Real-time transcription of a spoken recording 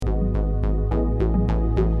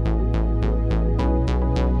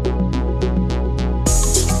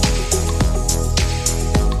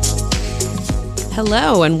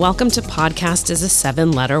Hello, and welcome to Podcast is a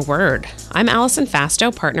Seven-Letter Word. I'm Allison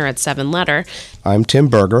Fasto, partner at Seven Letter. I'm Tim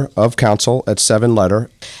Berger of counsel at Seven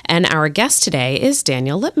Letter. And our guest today is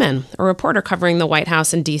Daniel Lippman, a reporter covering the White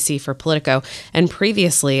House and D.C. for Politico, and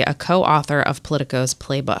previously a co-author of Politico's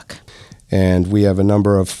Playbook. And we have a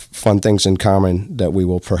number of fun things in common that we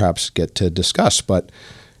will perhaps get to discuss. But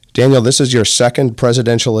Daniel, this is your second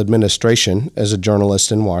presidential administration as a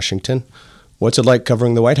journalist in Washington. What's it like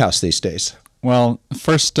covering the White House these days? Well,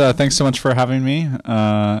 first, thanks so much for having me.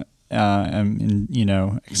 I'm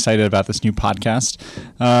excited about this new podcast.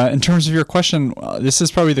 In terms of your question, this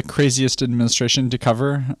is probably the craziest administration to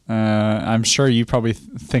cover. I'm sure you probably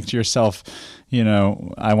think to yourself,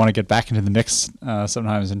 I want to get back into the mix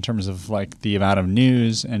sometimes in terms of like the amount of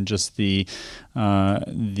news and just the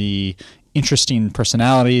interesting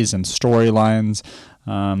personalities and storylines.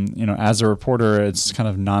 As a reporter, it's kind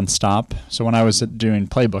of nonstop. So when I was doing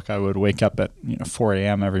Playbook, I would wake up at 4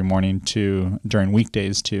 a.m. every morning during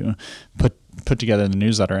weekdays to put together the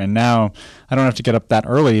newsletter. And now I don't have to get up that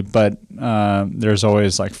early, but there's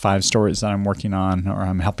always like 5 stories that I'm working on or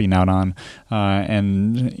I'm helping out on.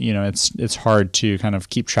 It's hard to kind of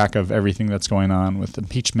keep track of everything that's going on with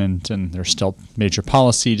impeachment, and there's still major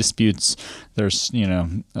policy disputes. There's,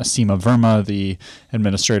 Seema Verma, the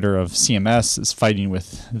administrator of CMS, is fighting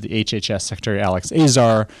with the HHS Secretary Alex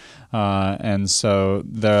Azar. And so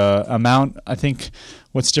the amount, I think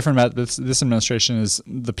what's different about this administration is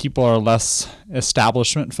the people are less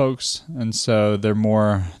establishment folks. And so they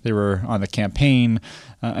were on the campaign,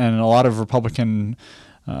 and a lot of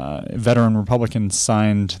veteran Republicans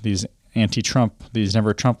signed these these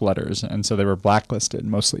never Trump letters. And so they were blacklisted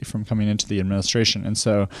mostly from coming into the administration. And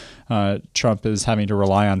so Trump is having to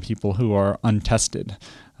rely on people who are untested.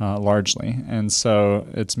 Largely. And so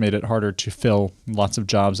it's made it harder to fill lots of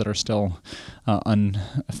jobs that are still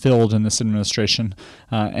unfilled in this administration.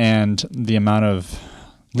 And the amount of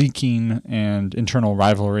leaking and internal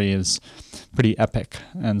rivalry is pretty epic.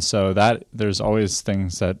 And so there's always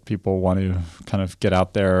things that people want to kind of get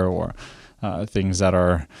out there, or things that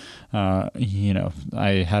are,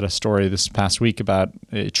 I had a story this past week about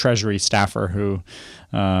a Treasury staffer who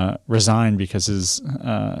resigned because his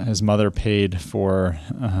mother paid for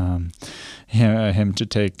him to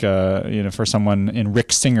take, for someone in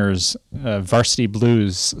Rick Singer's Varsity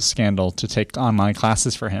Blues scandal to take online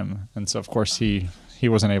classes for him. And so, of course, he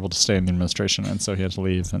wasn't able to stay in the administration, and so he had to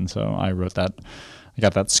leave. And so I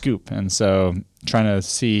got that scoop. And so trying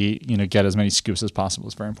to get as many scoops as possible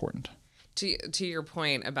is very important. To your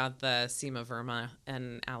point about the Seema Verma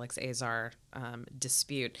and Alex Azar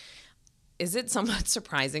dispute, is it somewhat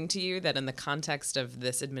surprising to you that in the context of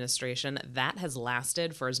this administration, that has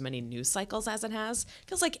lasted for as many news cycles as it has? It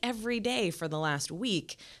feels like every day for the last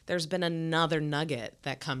week, there's been another nugget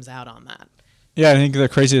that comes out on that. Yeah, I think the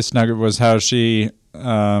craziest nugget was how she,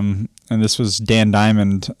 and this was Dan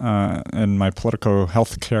Diamond and my Politico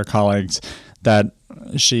healthcare colleagues, that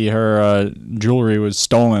her jewelry was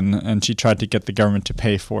stolen, and she tried to get the government to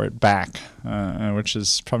pay for it back, which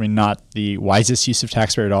is probably not the wisest use of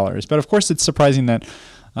taxpayer dollars. But of course, it's surprising that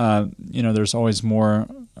there's always more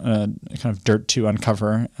kind of dirt to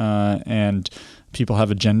uncover, and people have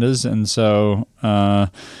agendas, and so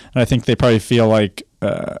and I think they probably feel like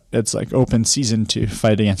it's like open season to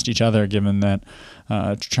fight against each other, given that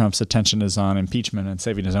Trump's attention is on impeachment and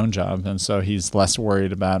saving his own job, and so he's less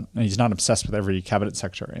worried about. He's not obsessed with every cabinet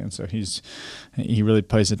secretary, and so he really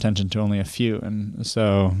pays attention to only a few. And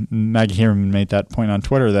so Maggie Haberman made that point on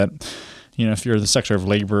Twitter that if you're the Secretary of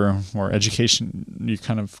Labor or Education, you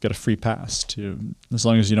kind of get a free pass to, as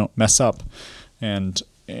long as you don't mess up and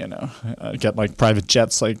get like private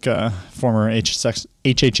jets like former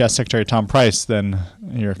HHS Secretary Tom Price, then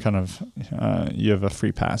you're kind of you have a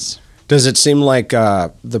free pass. Does it seem like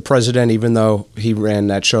the president, even though he ran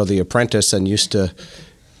that show The Apprentice and used to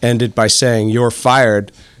end it by saying "you're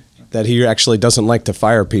fired," that he actually doesn't like to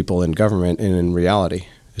fire people in government and in reality?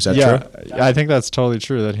 Is that true? Yeah, I think that's totally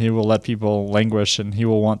true, that he will let people languish and he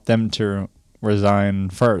will want them to resign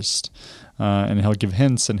first. And he'll give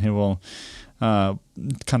hints, and he will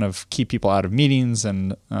kind of keep people out of meetings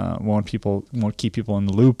and won't keep people in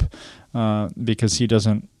the loop because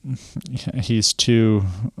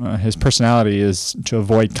his personality is to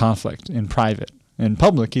avoid conflict in private. In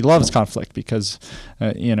public, he loves conflict because,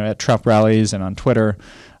 at Trump rallies and on Twitter,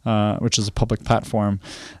 which is a public platform,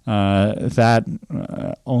 that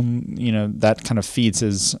kind of feeds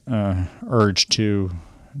his urge to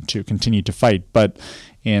continue to fight. But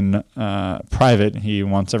in private, he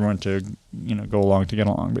wants everyone to, go along to get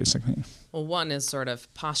along, basically. Well, one is sort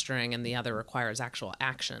of posturing, and the other requires actual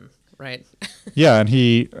action, right? Yeah, and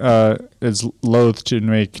he is loath to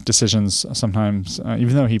make decisions sometimes,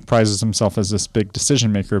 even though he prizes himself as this big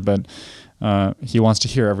decision maker. But he wants to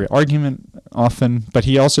hear every argument often. But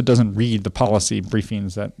he also doesn't read the policy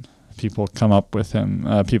briefings that people come up with him.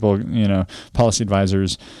 Policy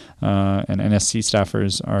advisors and NSC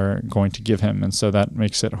staffers are going to give him, and so that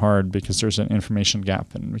makes it hard because there's an information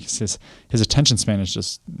gap, and because his attention span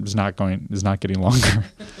is not getting longer.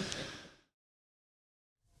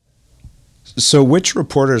 So which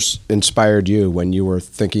reporters inspired you when you were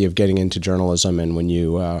thinking of getting into journalism and when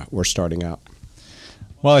you were starting out?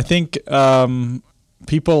 Well, I think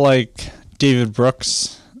people like David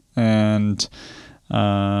Brooks and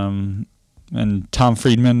Tom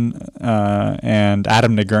Friedman and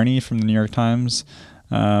Adam Nagurney from the New York Times,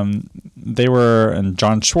 and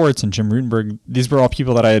John Schwartz and Jim Rutenberg. These were all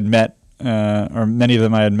people that I had met, or many of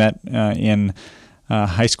them I had met in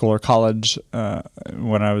high school or college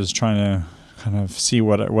when I was trying to kind of see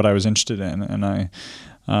what I was interested in, and I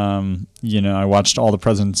watched All the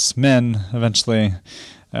President's Men eventually,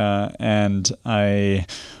 and I.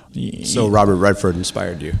 So Robert Redford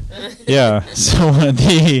inspired you. Yeah. So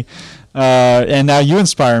and now you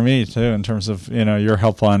inspire me too in terms of your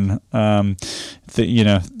help on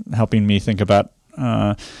helping me think about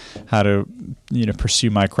how to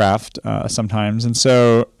pursue my craft sometimes, and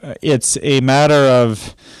so it's a matter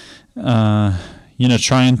of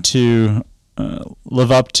trying to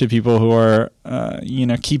live up to people who are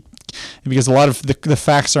because a lot of the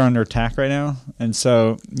facts are under attack right now, and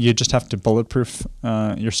so you just have to bulletproof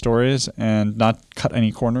your stories and not cut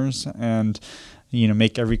any corners, and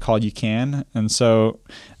make every call you can. And so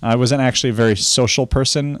I wasn't actually a very social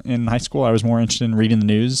person in high school. I was more interested in reading the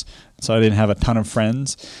news, so I didn't have a ton of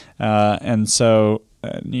friends, and so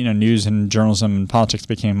news and journalism and politics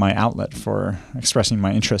became my outlet for expressing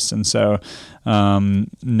my interests. And so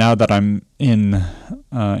now that I'm in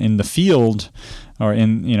the field, or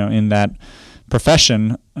in that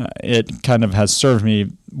profession, it kind of has served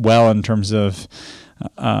me well in terms of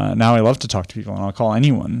now I love to talk to people, and I'll call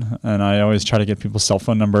anyone, and I always try to get people's cell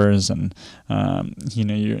phone numbers, and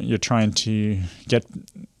you're trying to get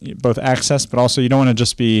both access, but also you don't want to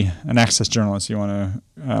just be an access journalist. You want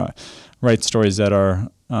to write stories that are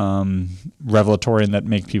revelatory and that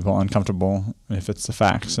make people uncomfortable if it's the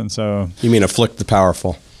facts. And so you mean afflict the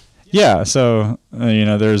powerful? Yeah, so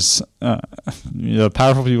there's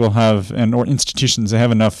powerful people or institutions. They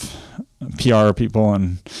have enough PR people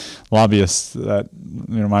and lobbyists that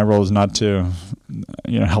my role is not to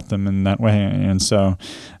help them in that way, and so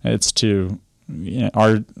it's to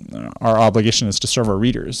our obligation is to serve our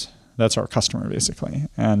readers. That's our customer, basically.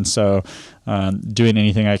 And so doing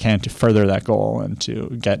anything I can to further that goal and to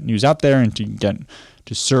get news out there and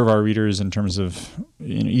to serve our readers in terms of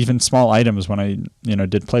even small items. When I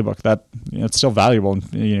did Playbook, that it's still valuable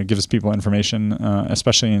and gives people information,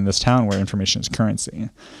 especially in this town where information is currency.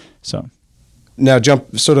 So now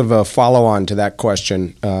jump sort of a follow on to that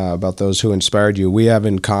question about those who inspired you. We have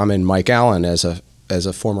in common Mike Allen as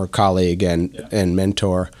a former colleague and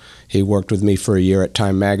mentor. He worked with me for a year at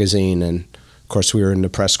Time Magazine, and of course we were in the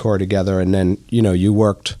press corps together. And then you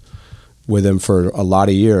worked with him for a lot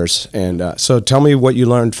of years. And so tell me what you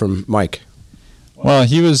learned from Mike. Well,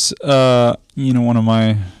 he was one of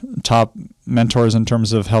my top mentors in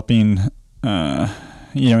terms of helping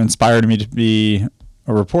inspired me to be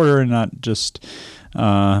a reporter and not just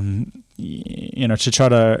to try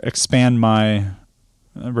to expand my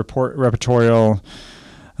reportorial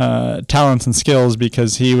talents and skills,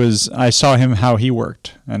 because I saw how he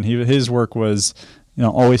worked, and his work was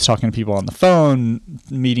always talking to people on the phone,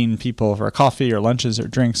 meeting people for a coffee or lunches or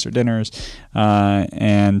drinks or dinners,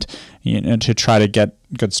 and to try to get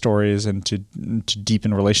good stories and to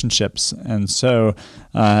deepen relationships. And so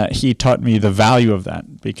he taught me the value of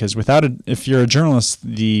that, because if you're a journalist,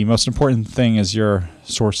 the most important thing is your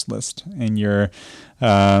source list and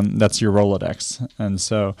that's your Rolodex.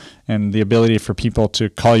 And the ability for people to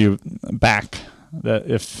call you back. That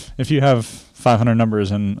if you have 500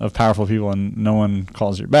 numbers of powerful people and no one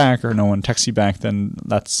calls you back or no one texts you back, then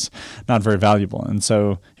that's not very valuable. And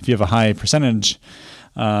so if you have a high percentage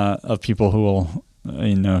of people who will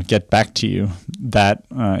get back to you, that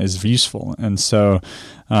is useful. And so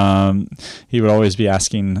he would always be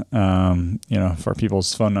asking for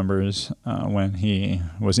people's phone numbers when he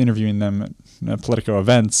was interviewing them at Politico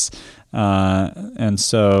events. And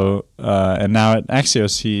now at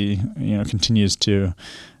Axios, he continues to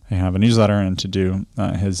have a newsletter and to do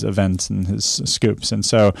his events and his scoops. And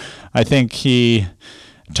so I think he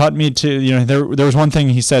taught me to there was one thing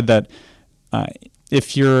he said that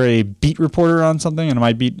if you're a beat reporter on something, and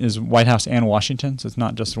my beat is White House and Washington, so it's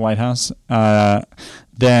not just White House,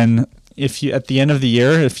 then if you, at the end of the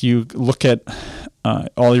year, if you look at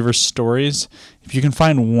all your stories, if you can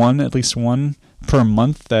find at least one per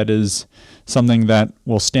month that is something that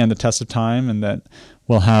will stand the test of time and that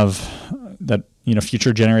will have that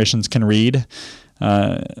future generations can read,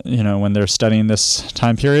 when they're studying this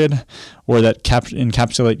time period, or that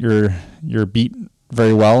encapsulate your beat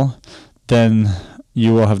very well, then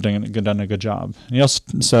you will have done a good job.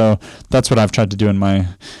 So that's what I've tried to do in my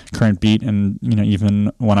current beat, and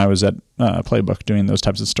even when I was at Playbook doing those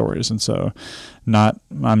types of stories. And so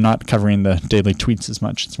I'm not covering the daily tweets as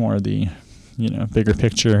much. It's more the bigger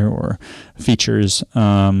picture or features.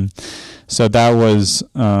 So that was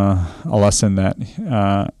a lesson that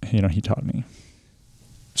he taught me.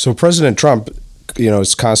 So President Trump,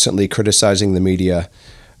 is constantly criticizing the media,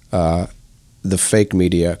 the fake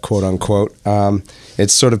media, quote unquote.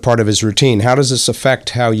 It's sort of part of his routine. How does this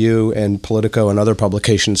affect how you and Politico and other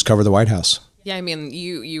publications cover the White House? Yeah, I mean,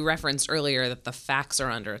 you referenced earlier that the facts are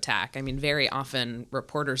under attack. I mean, very often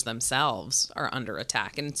reporters themselves are under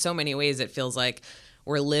attack. In so many ways, it feels like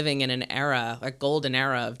we're living in an era, a golden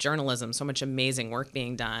era of journalism, so much amazing work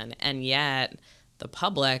being done. And yet the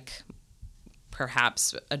public,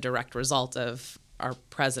 perhaps a direct result of our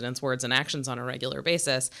president's words and actions on a regular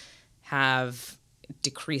basis, have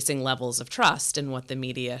decreasing levels of trust in what the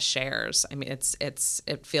media shares. I mean,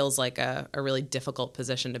 it feels like a really difficult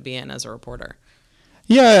position to be in as a reporter.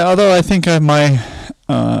 Yeah, although I think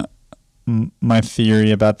my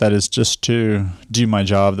theory about that is just to do my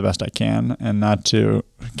job the best I can and not to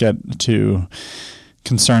get too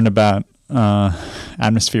concerned about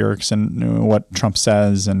atmospherics and what Trump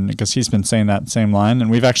says, and because he's been saying that same line, and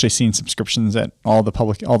we've actually seen subscriptions at all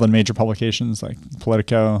the major publications like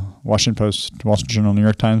Politico, Washington Post, Wall Street Journal, New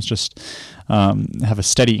York Times just have a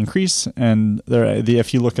steady increase. And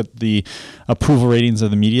if you look at the approval ratings of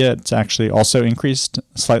the media, it's actually also increased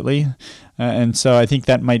slightly. And so I think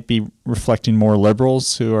that might be reflecting more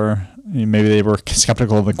liberals who are, maybe they were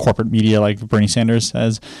skeptical of the corporate media like Bernie Sanders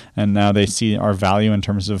says, and now they see our value in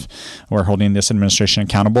terms of we're holding this administration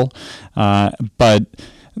accountable. But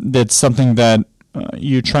that's something that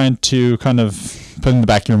you try to kind of put in the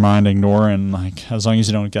back of your mind, ignore, and like as long as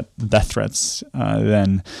you don't get death threats,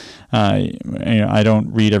 then I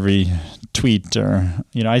don't read every tweet, or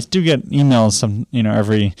I do get emails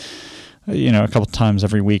every a couple times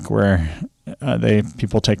every week where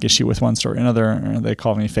people take issue with one story or another, or they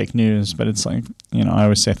call me fake news. But it's like I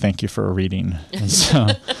always say thank you for reading. So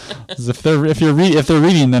if they're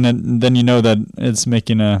reading, then you know that it's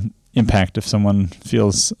making a impact if someone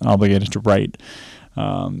feels obligated to write.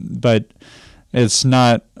 But it's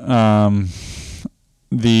not you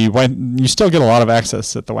still get a lot of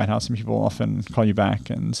access at the White House, and people often call you back,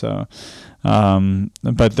 and so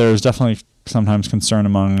but there's definitely sometimes concern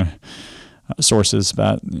among sources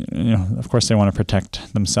about, of course they want to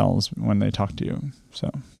protect themselves when they talk to you.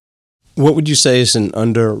 So what would you say is an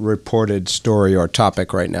underreported story or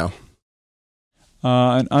topic right now?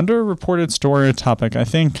 An underreported story or topic, I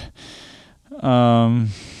think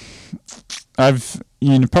I've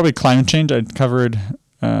probably climate change. I covered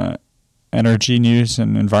energy news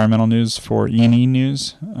and environmental news for E&E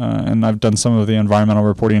News, and I've done some of the environmental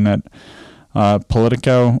reporting at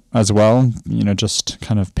Politico as well, just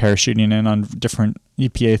kind of parachuting in on different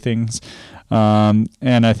EPA things.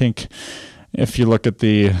 And I think if you look at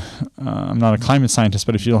I'm not a climate scientist,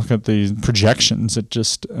 but if you look at the projections, it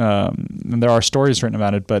just, there are stories written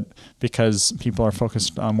about it, but because people are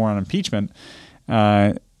focused more on impeachment,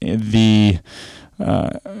 the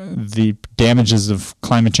damages of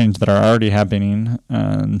climate change that are already happening,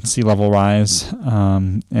 sea level rise,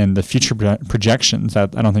 and the future projections,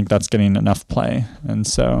 that I don't think that's getting enough play. And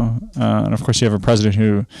so, and of course, you have a president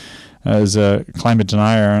who is a climate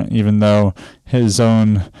denier, even though his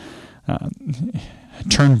own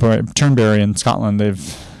Turnberry in Scotland,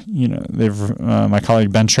 my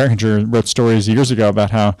colleague Ben Schreger wrote stories years ago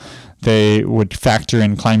about how they would factor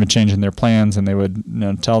in climate change in their plans, and they would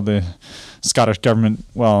tell the Scottish government,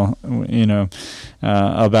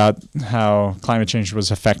 about how climate change was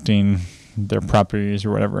affecting their properties or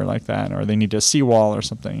whatever like that, or they need a seawall or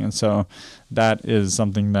something. And so that is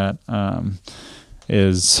something that I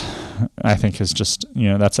think is just,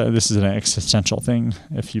 this is an existential thing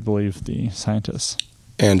if you believe the scientists.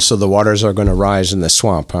 And so the waters are going to rise in the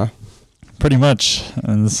swamp, huh? Pretty much.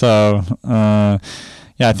 And so, I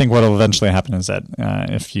think what will eventually happen is that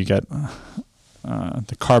if you get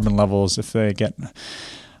the carbon levels, if they get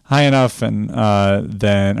high enough, and or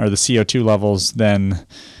the CO2 levels, then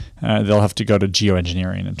they'll have to go to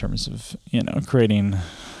geoengineering in terms of creating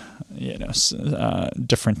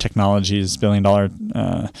different technologies, billion-dollar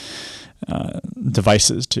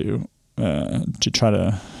devices to try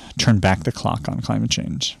to turn back the clock on climate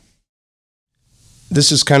change.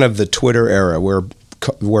 This is kind of the Twitter era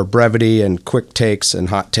where brevity and quick takes and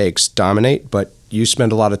hot takes dominate, but you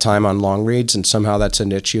spend a lot of time on long reads, and somehow that's a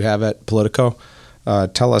niche you have at Politico.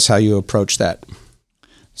 Tell us how you approach that.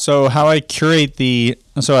 So how I curate even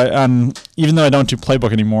though I don't do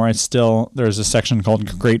Playbook anymore, there's a section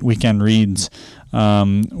called Great Weekend Reads,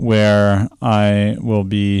 where I will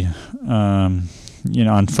be, on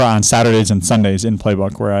Saturdays and Sundays in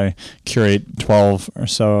Playbook, where I curate 12 or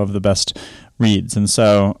so of the best reads. And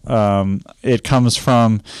so it comes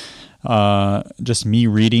from just me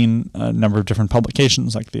reading a number of different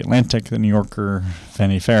publications like The Atlantic, The New Yorker,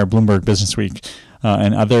 Vanity Fair, Bloomberg Businessweek,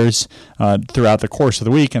 and others throughout the course of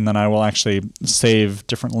the week. And then I will actually save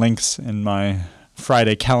different links in my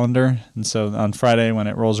Friday calendar. And so on Friday, when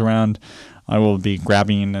it rolls around, I will be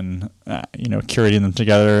grabbing and curating them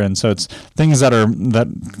together. And so it's things that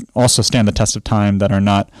also stand the test of time, that are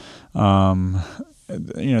not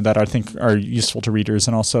that I think are useful to readers,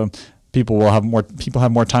 and also people have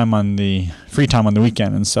more time on the free time on the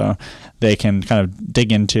weekend, and so they can kind of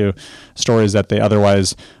dig into stories that they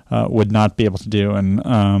otherwise would not be able to do.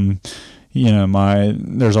 And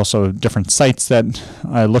there's also different sites that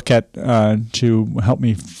I look at to help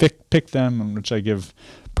me pick them, which I give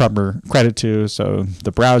proper credit to. So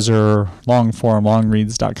the browser, Longform,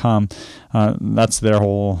 longreads.com, that's their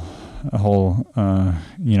whole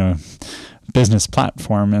business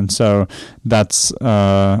platform. And so that's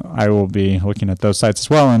I will be looking at those sites as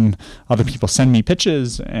well. And other people send me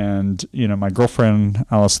pitches, and my girlfriend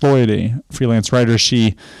Alice Lloyd, a freelance writer,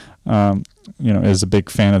 she is a big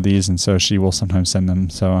fan of these, and so she will sometimes send them.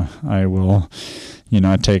 So I will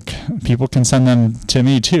people can send them to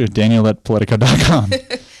me too, Daniel@politico.com.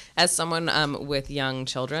 As someone with young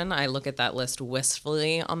children, I look at that list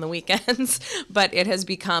wistfully on the weekends, but it has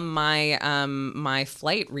become my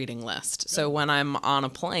flight reading list. So when I'm on a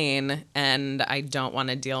plane and I don't want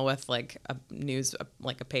to deal with like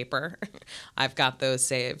a paper, I've got those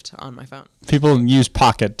saved on my phone. People use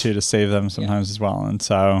Pocket too to save them sometimes as well, and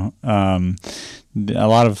so a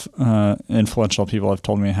lot of influential people have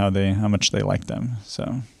told me how much they like them.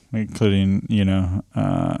 So, including,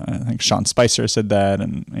 I think Sean Spicer said that,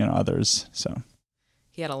 and, others. So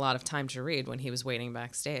he had a lot of time to read when he was waiting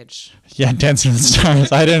backstage. Yeah, Dancing with the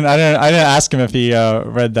Stars. I didn't ask him if he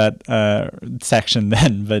read that section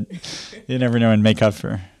then, but you never know and make up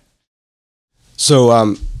for.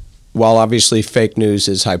 So, while obviously fake news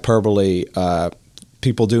is hyperbole,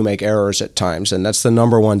 people do make errors at times, and that's the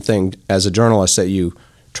number one thing as a journalist that you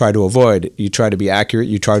try to avoid. You try to be accurate,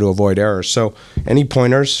 you try to avoid errors. So any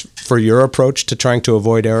pointers for your approach to trying to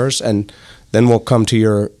avoid errors? And then we'll come to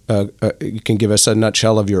your, you can give us a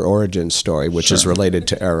nutshell of your origin story, which is related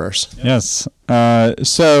to errors. Yes.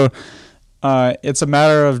 So it's a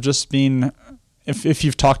matter of just being, if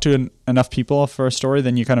you've talked to enough people for a story,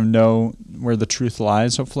 then you kind of know where the truth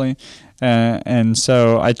lies, hopefully. And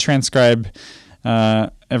so I transcribe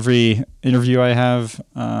every interview I have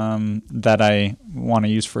that I want to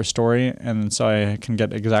use for a story, and so I can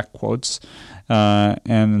get exact quotes.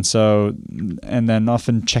 And then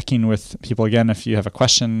often checking with people again if you have a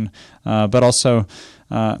question, but also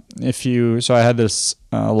so I had this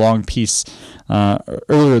long piece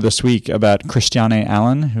earlier this week about Christiane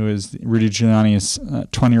Allen, who is Rudy Giuliani's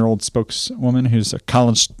 20-year-old spokeswoman, who's a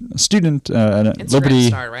college student, Instagram Liberty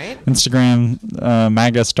star, right? Instagram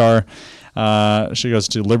MAGA star. She goes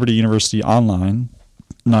to Liberty University online,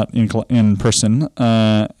 not in person,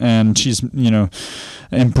 and she's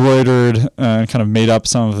embroidered, kind of made up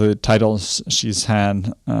some of the titles she's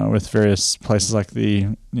had with various places like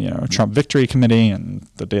the Trump Victory Committee and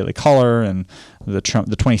the Daily Caller and the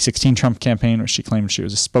 2016 Trump campaign, which she claimed she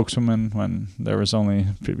was a spokeswoman when there was only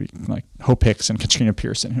like Hope Hicks and Katrina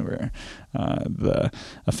Pearson who were the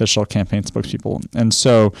official campaign spokespeople, and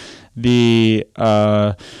so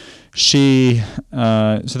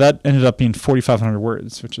so that ended up being 4,500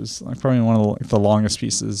 words, which is probably one of the longest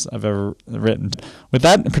pieces I've ever written. With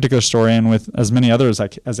that particular story, and with as many others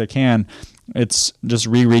as I can, it's just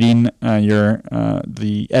rereading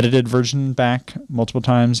the edited version back multiple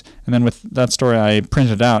times. And then with that story, I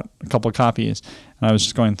printed out a couple of copies, and I was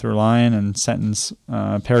just going through line and sentence,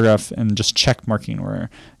 paragraph, and just check marking where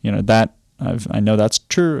that. I know that's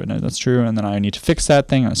true, and then I need to fix that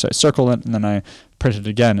thing. So I circle it, and then I print it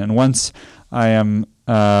again. And once I am,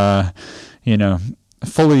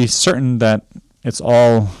 fully certain that it's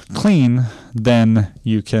all clean, then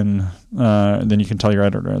you can tell your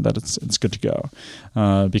editor that it's good to go,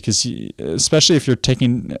 because especially if you're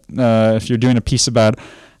doing a piece about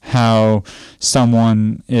how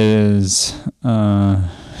someone is a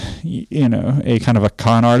kind of a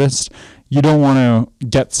con artist, you don't want to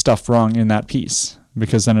get stuff wrong in that piece,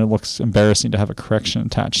 because then it looks embarrassing to have a correction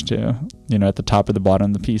attached to at the top or the bottom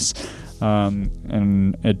of the piece.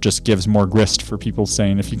 And it just gives more grist for people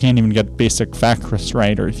saying, if you can't even get basic facts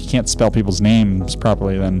right, or if you can't spell people's names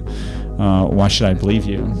properly, then why should I believe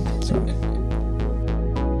you? So.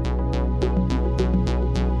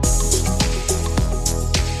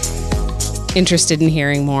 Interested in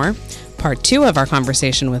hearing more? Part 2 of our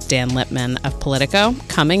conversation with Dan Lippman of Politico,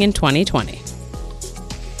 coming in 2020.